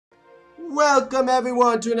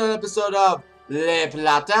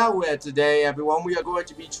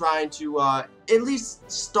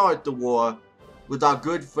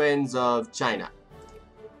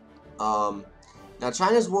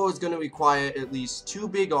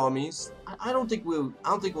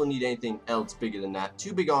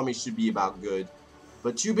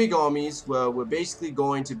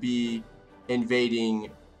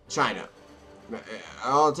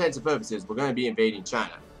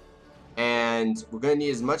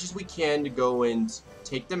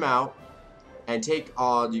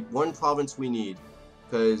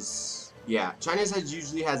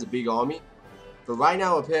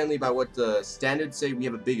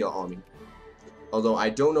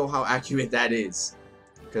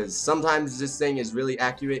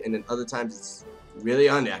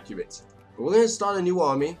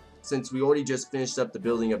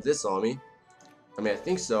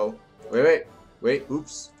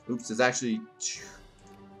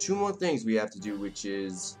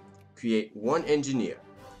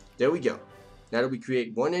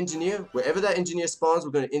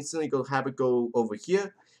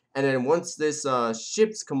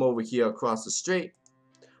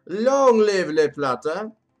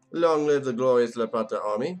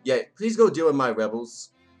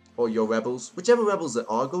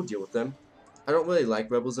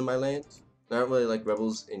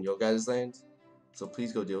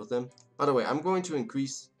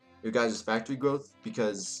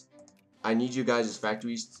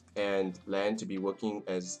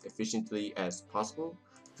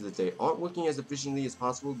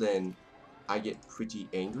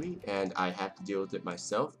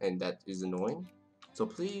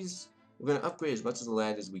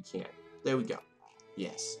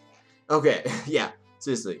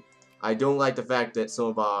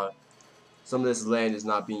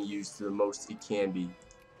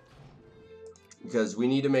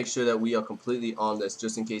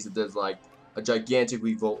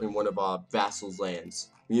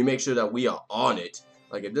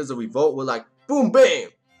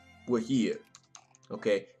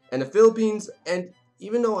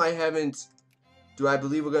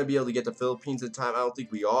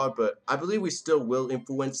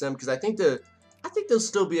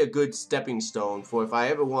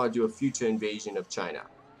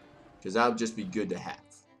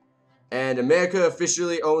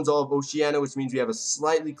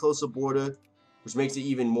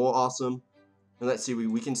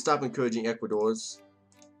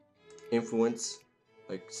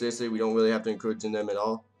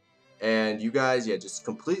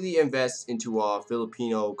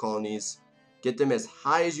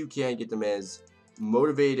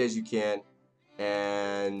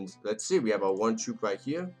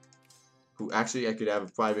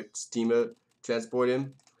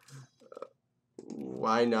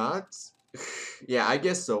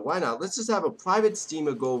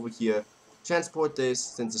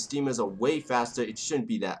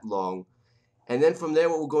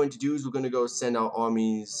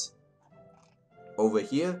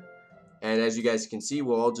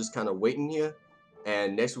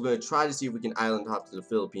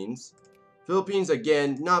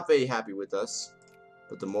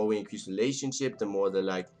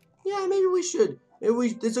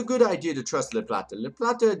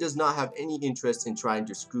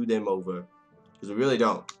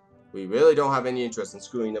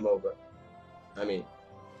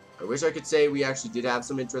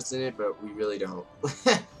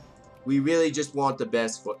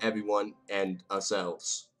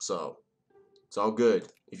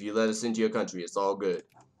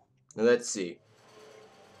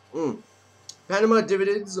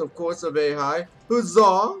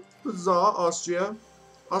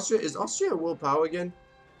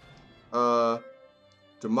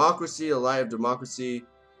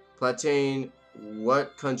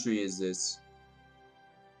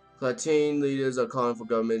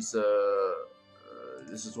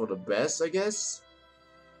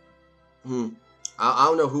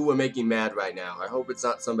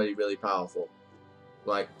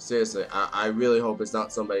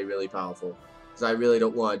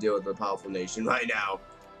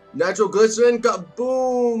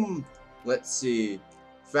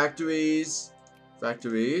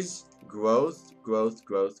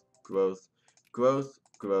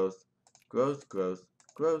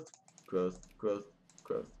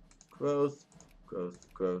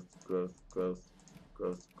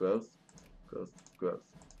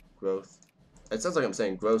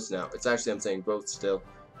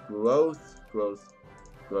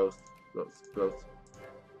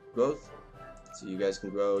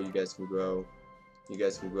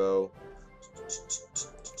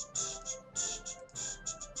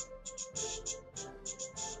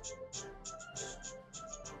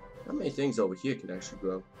How many things over here can actually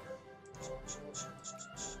grow?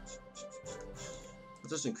 I'll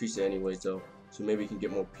just increase it anyways though, so maybe we can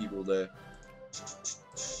get more people there.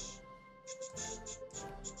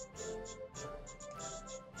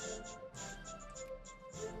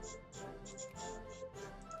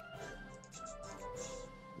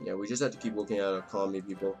 Yeah, we just have to keep looking at our economy,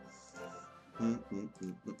 people. We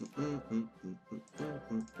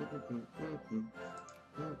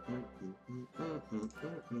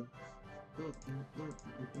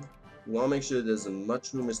want to make sure there's as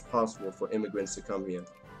much room as possible for immigrants to come here.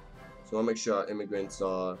 So we want to make sure our immigrants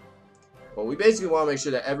are... Well, we basically want to make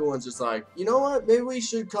sure that everyone's just like, you know what, maybe we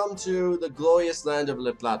should come to the glorious land of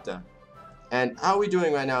La Plata. And how are we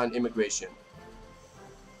doing right now in immigration?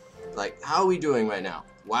 Like, how are we doing right now?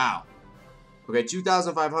 Wow. Okay,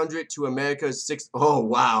 2,500 to America's 6... Oh,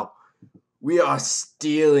 wow. We are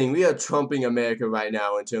stealing. We are trumping America right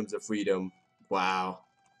now in terms of freedom. Wow.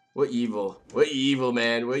 We're evil. We're evil,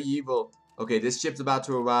 man. We're evil. Okay, this ship's about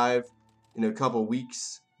to arrive in a couple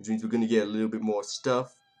weeks, which means we're going to get a little bit more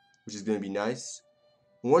stuff, which is going to be nice.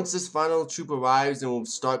 Once this final troop arrives, then we'll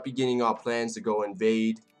start beginning our plans to go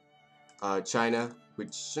invade China,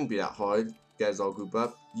 which shouldn't be that hard. You guys all group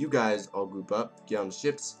up. You guys all group up. Get on the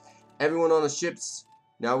ships. Everyone on the ships.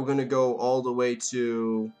 Now we're going to go all the way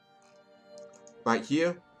to right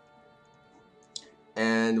here.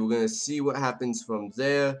 And we're going to see what happens from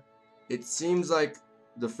there. It seems like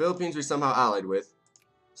the Philippines we somehow allied with.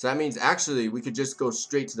 So that means actually we could just go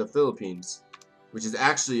straight to the Philippines. Which is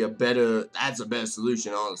actually a better, that's a better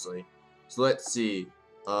solution, honestly. So let's see.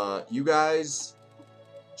 You guys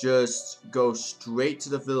just go straight to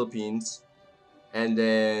the Philippines. And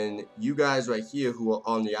then you guys right here who are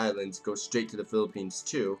on the islands go straight to the Philippines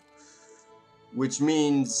too. Which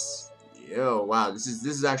means, oh wow, this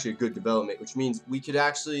is actually a good development. Which means we could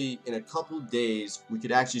actually, in a couple days, we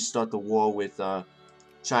could actually start the war with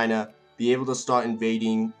China. Be able to start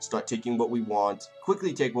invading, start taking what we want,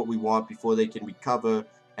 quickly take what we want before they can recover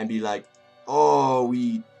and be like, oh,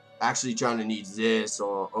 we actually China needs this,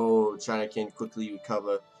 or oh, China can quickly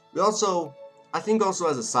recover. We also, I think also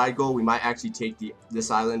as a side goal, we might actually take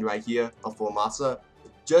this island right here of Formosa,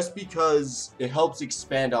 just because it helps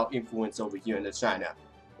expand our influence over here in China,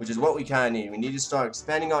 which is what we kind of need. We need to start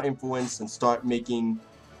expanding our influence and start making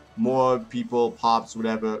more people, pops,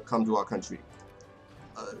 whatever, come to our country.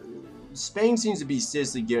 Spain seems to be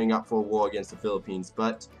seriously gearing up for a war against the Philippines,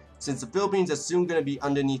 but since the Philippines are soon going to be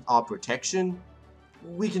underneath our protection,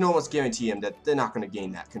 we can almost guarantee them that they're not going to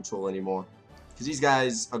gain that control anymore. Because these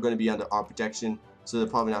guys are going to be under our protection, so they're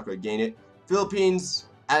probably not going to gain it. Philippines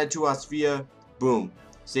added to our sphere, boom.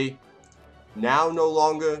 See? Now no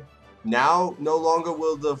longer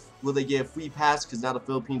will they get a free pass because now the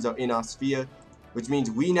Philippines are in our sphere, which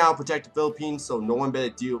means we now protect the Philippines, so no one better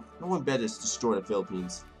destroy the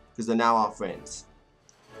Philippines. Because they're now our friends.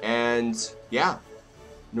 And yeah,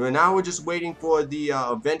 now we're just waiting for the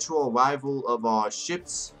eventual arrival of our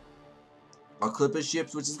ships, our clipper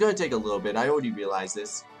ships, which is going to take a little bit. I already realized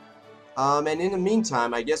this. And in the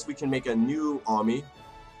meantime, I guess we can make a new army.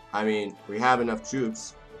 I mean, we have enough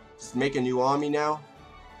troops. Just make a new army now,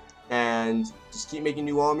 and just keep making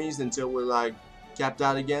new armies until we're like capped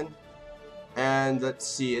out again. And let's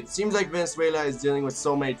see, it seems like Venezuela is dealing with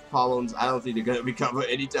so many problems, I don't think they're gonna recover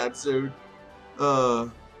anytime soon.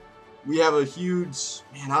 We have a huge,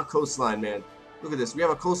 man, our coastline, man. Look at this, we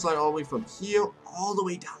have a coastline all the way from here, all the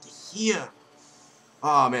way down to here.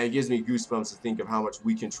 Oh man, it gives me goosebumps to think of how much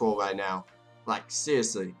we control right now. Like,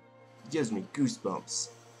 seriously, it gives me goosebumps.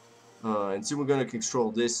 And soon we're gonna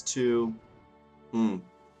control this too.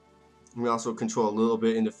 We also control a little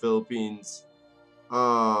bit in the Philippines.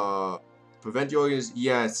 Prevent the organization.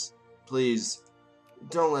 Yes, please.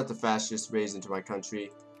 Don't let the fascists raise into my country.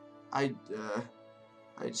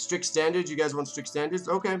 Strict standards. You guys want strict standards?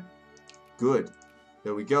 Okay. Good.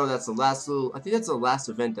 There we go. That's the last little. I think that's the last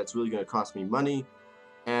event that's really going to cost me money.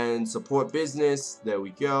 And support business. There we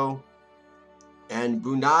go. And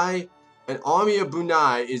Brunei, an army of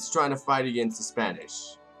Brunei is trying to fight against the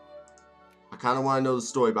Spanish. I kind of want to know the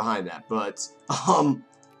story behind that, but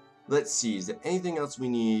let's see. Is there anything else we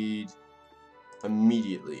need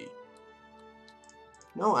immediately?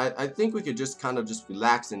 No, I think we could just kind of just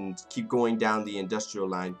relax and keep going down the industrial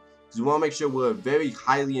line, because we want to make sure we're a very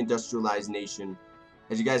highly industrialized nation.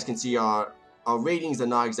 As you guys can see, our ratings are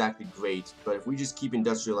not exactly great, but if we just keep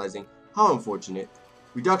industrializing, how unfortunate.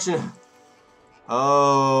 Reduction of...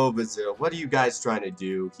 Oh, Brazil, what are you guys trying to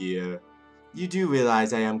do here? You do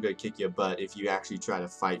realize I am gonna kick your butt if you actually try to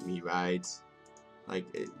fight me, right? Like,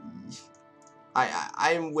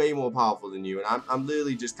 I am way more powerful than you, and I'm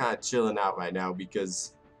literally just kind of chilling out right now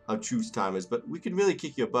because of truce timers. But we could really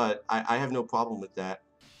kick your butt. I have no problem with that.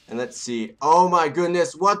 And let's see. Oh my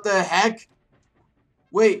goodness, what the heck?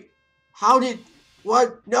 Wait, how did?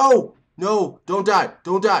 What? No, no, don't die,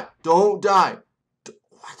 don't die, don't die.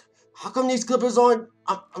 What? How come these clippers aren't?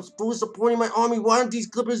 I'm supposed to supporting my army. Why aren't these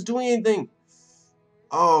clippers doing anything?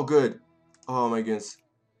 Oh, good. Oh my goodness.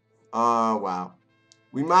 Oh wow.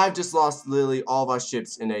 We might have just lost literally all of our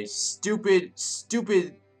ships in a stupid,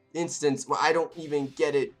 stupid instance where I don't even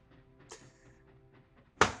get it.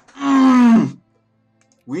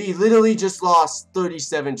 We literally just lost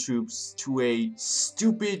 37 troops to a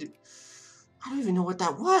stupid... I don't even know what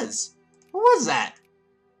that was. What was that?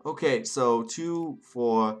 Okay, so 2,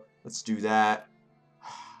 4. Let's do that.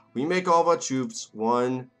 We make all of our troops.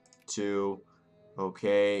 1, 2.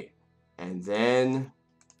 Okay. And then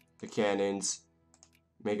the cannons.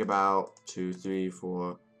 Make about 2, 3,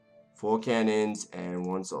 4. 4 cannons and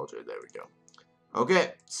 1 soldier. There we go.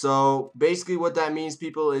 Okay, so basically what that means,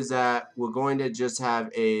 people, is that we're going to just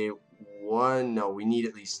have a 1. No, we need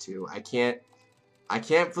at least 2. I can't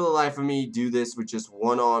for the life of me do this with just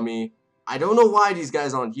 1 army. I don't know why these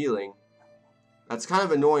guys aren't healing. That's kind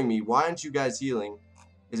of annoying me. Why aren't you guys healing?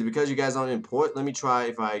 Is it because you guys aren't in port? Let me try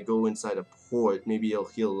if I go inside a port. Maybe it'll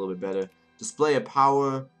heal a little bit better. Display of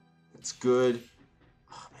power. That's good.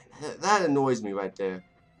 Oh, man, that annoys me right there.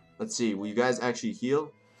 Let's see. Will you guys actually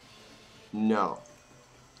heal? No.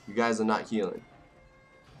 You guys are not healing.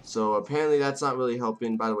 So apparently that's not really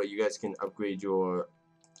helping. By the way, you guys can upgrade your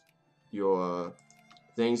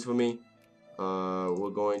things for me.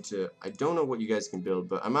 We're going to... I don't know what you guys can build,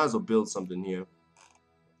 but I might as well build something here.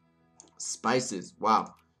 Spices.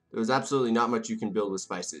 Wow. There's absolutely not much you can build with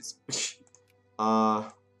spices.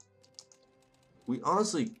 We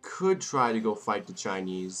honestly could try to go fight the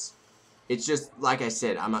Chinese. It's just, like I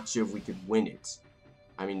said, I'm not sure if we could win it.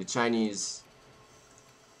 I mean, the Chinese...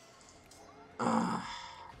 I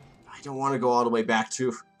don't want to go all the way back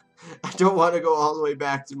to... I don't want to go all the way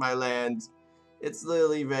back to my land. It's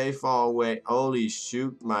literally very far away. Holy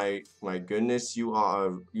shoot, my goodness, you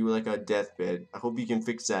are like a deathbed. I hope you can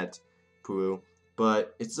fix that, Peru.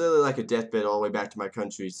 But it's literally like a deathbed all the way back to my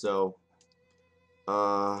country, so...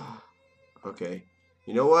 Okay.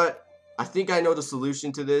 You know what? I think I know the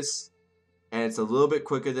solution to this, and it's a little bit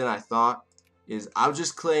quicker than I thought, is I'll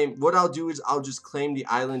just claim... What I'll do is I'll just claim the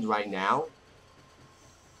island right now,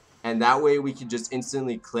 and that way we can just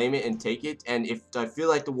instantly claim it and take it. And if I feel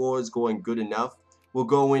like the war is going good enough, we'll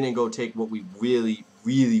go in and go take what we really,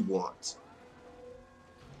 really want.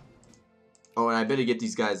 Oh, and I better get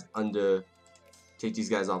these guys under... Take these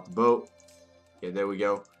guys off the boat. Yeah, there we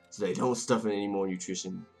go. So they don't stuff in any more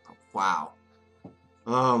nutrition. Oh, wow.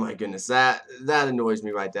 Oh my goodness. That annoys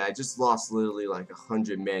me right there. I just lost literally like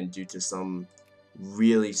 100 men due to some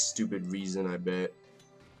really stupid reason, I bet.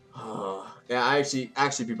 Yeah,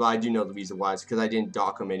 actually, people, I do know the reason why. It's because I didn't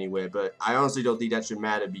dock them anywhere. But I honestly don't think that should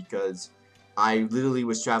matter because I literally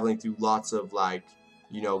was traveling through lots of, like,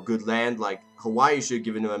 you know, good land. Like, Hawaii should have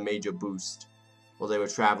given them a major boost while they were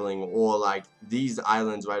traveling. Or, like, these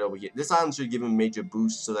islands right over here. This island should give them a major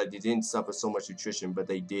boost so that they didn't suffer so much nutrition. But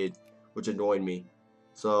they did, which annoyed me.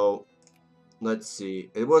 So, let's see.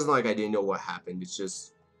 It wasn't like I didn't know what happened. It's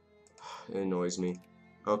just, it annoys me.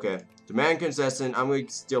 Okay, demand concession. I'm going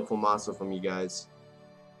to steal Formosa from you guys.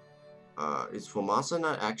 Is Formosa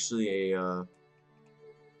not actually a,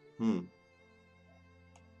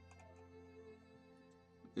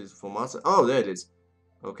 Is Formosa? Oh, there it is.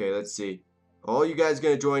 Okay, let's see. All you guys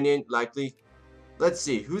going to join in, likely? Let's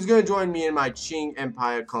see. Who's going to join me in my Qing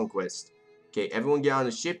Empire conquest? Okay, everyone get on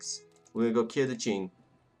the ships. We're going to go kill the Qing.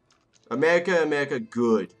 America,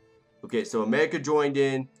 good. Okay, so America joined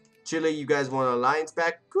in. Chile, you guys want an alliance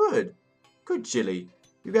back? Good. Good, Chile.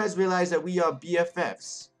 You guys realize that we are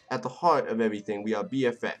BFFs. At the heart of everything, we are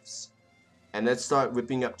BFFs. And let's start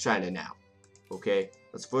ripping up China now. Okay?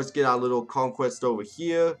 Let's first get our little conquest over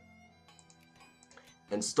here.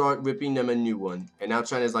 And start ripping them a new one. And now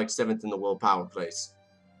China's like 7th in the world power place.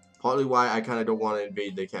 Partly why I kind of don't want to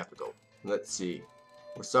invade their capital. Let's see.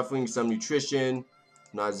 We're suffering some nutrition.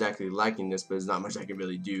 Not exactly liking this, but there's not much I can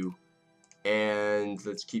really do. And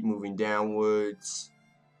let's keep moving downwards.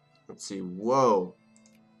 Let's see. Whoa.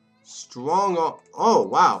 Strong. Oh,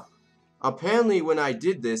 wow. Apparently, when I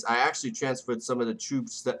did this, I actually transferred some of the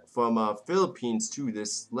troops from Philippines to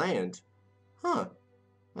this land. Huh.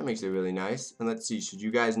 That makes it really nice. And let's see. Should you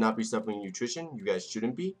guys not be suffering nutrition? You guys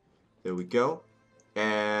shouldn't be. There we go.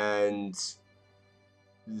 And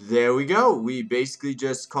There we go. We basically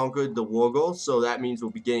just conquered the war goal, so that means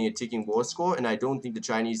we'll be getting a ticking war score, and I don't think the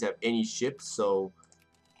Chinese have any ships, so,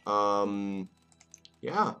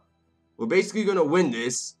 yeah. We're basically gonna win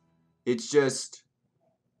this. It's just,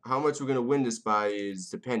 how much we're gonna win this by is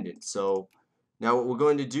dependent, so, now what we're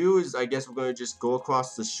going to do is, I guess we're going to just go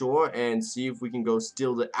across the shore and see if we can go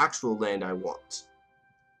steal the actual land I want.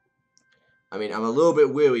 I mean, I'm a little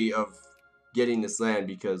bit weary of getting this land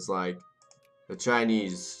because, like, the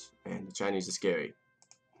Chinese, man, the Chinese are scary.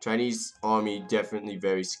 Chinese army definitely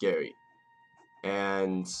very scary.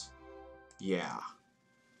 And yeah.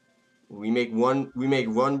 We make one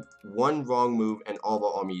wrong move and all of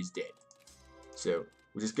our army is dead. So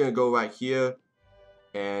we're just gonna go right here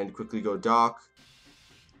and quickly go dock.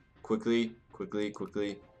 Quickly.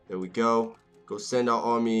 There we go. Go send our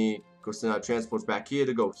army, go send our transports back here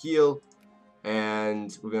to go heal.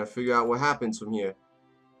 And we're gonna figure out what happens from here.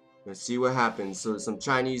 Let's see what happens. So there's some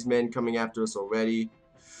Chinese men coming after us already.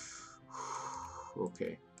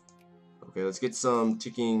 Okay, let's get some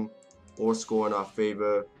ticking war score in our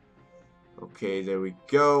favor. Okay, there we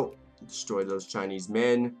go. Destroy those Chinese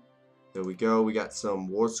men. There we go. We got some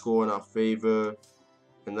war score in our favor.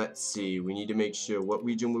 And let's see. We need to make sure what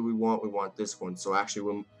region would we want. We want this one. So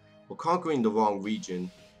actually, we're conquering the wrong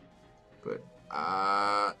region. But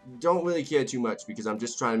don't really care too much because I'm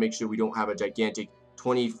just trying to make sure we don't have a gigantic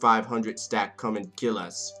 2,500 stack come and kill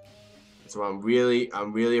us. That's what I'm really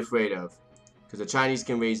afraid of. Because the Chinese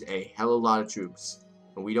can raise a hell of a lot of troops.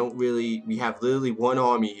 And we have literally one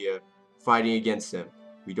army here fighting against them.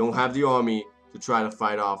 We don't have the army to try to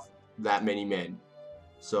fight off that many men.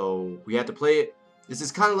 So we have to play it. This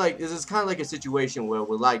is kind of like a situation where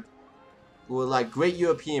we're like great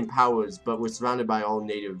European powers, but we're surrounded by all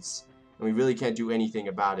natives. And we really can't do anything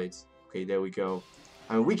about it. Okay, there we go.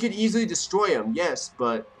 I mean, we could easily destroy them, yes,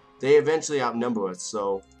 but they eventually outnumber us,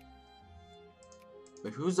 so...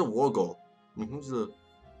 Like, who's the war goal? I mean,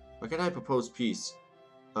 why can't I propose peace?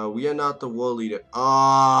 We are not the war leader.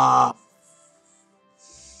 Oh,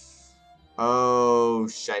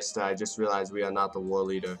 Shyster, I just realized we are not the war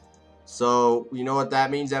leader. So, you know what that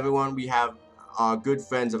means, everyone? We have our good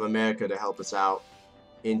friends of America to help us out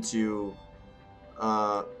into,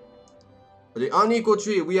 the unequal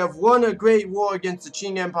treaty. We have won a great war against the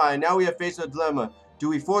Qing Empire. Now we are faced with a dilemma. Do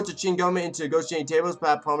we force the Qing government into negotiating tables,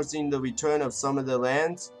 perhaps promising the return of some of their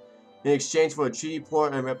lands in exchange for a treaty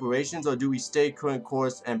port and reparations, or do we stay current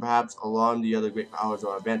course and perhaps alarm the other great powers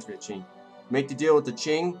or advance with the Qing? Make the deal with the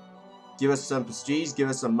Qing, give us some prestige, give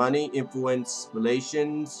us some money, influence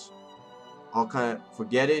relations, all kind of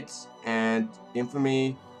forget it, and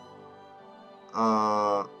infamy,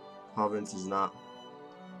 province is not,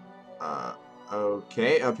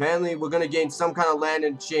 okay, apparently we're gonna gain some kind of land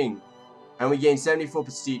in Qing, and we gain 74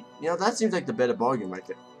 prestige. You know, that seems like the better bargain right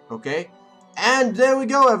there, okay? And there we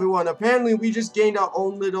go, everyone. Apparently, we just gained our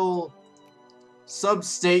own little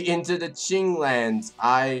sub-state into the Qing lands.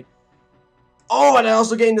 Oh, and I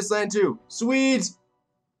also gained this land too. Sweet!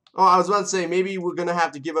 Oh, I was about to say, maybe we're gonna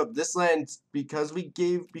have to give up this land because we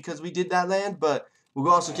did that land, but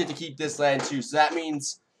we'll also get to keep this land too. So that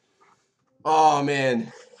means, oh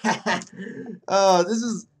man, oh, this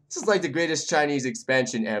is like the greatest Chinese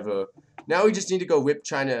expansion ever. Now we just need to go whip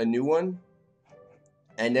China a new one.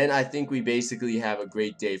 And then I think we basically have a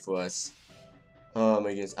great day for us. Oh my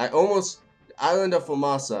goodness. Island of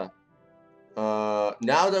Formosa.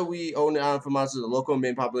 Now that we own the island of Formosa, the local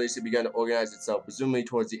main population began to organize itself, presumably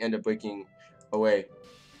towards the end of breaking away.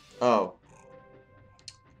 Oh.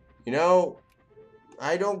 You know,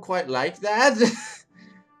 I don't quite like that.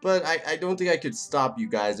 But I don't think I could stop you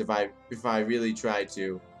guys if I really tried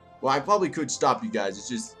to. Well, I probably could stop you guys. It's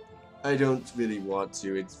just, I don't really want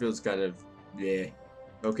to. It feels kind of, yeah.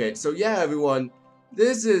 Okay, so yeah, everyone,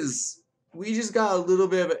 we just got a little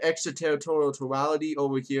bit of an extraterritoriality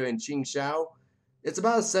over here in Qingshao. It's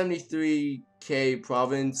about a 73k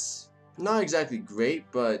province. Not exactly great,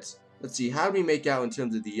 but let's see, how do we make out in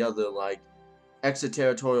terms of the other, like,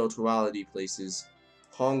 extraterritoriality places?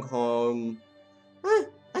 Hong Kong.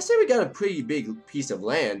 I say we got a pretty big piece of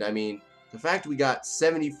land. I mean, the fact we got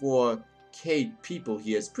 74k people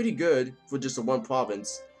here is pretty good for just a one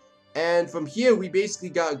province. And from here, we basically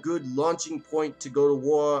got a good launching point to go to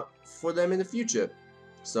war for them in the future.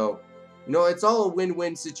 So, you know, it's all a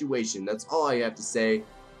win-win situation. That's all I have to say.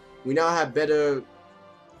 We now have better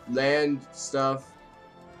land stuff.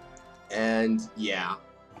 And, yeah.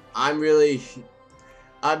 I'm really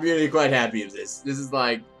quite happy with this. This is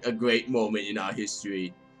like a great moment in our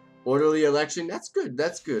history. Orderly election, that's good,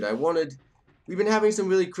 that's good. We've been having some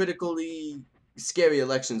really critically scary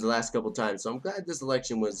elections the last couple times, so I'm glad this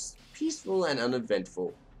election was peaceful and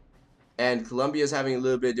uneventful. And Colombia's having a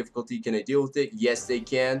little bit of difficulty. Can they deal with it? Yes, they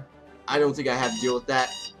can. I don't think I have to deal with that.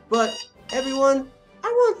 But, everyone, I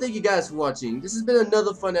want to thank you guys for watching. This has been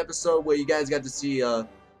another fun episode where you guys got to see a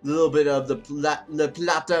little bit of the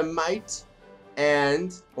Plata might.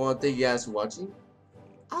 And I want to thank you guys for watching.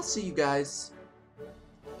 I'll see you guys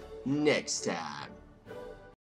next time.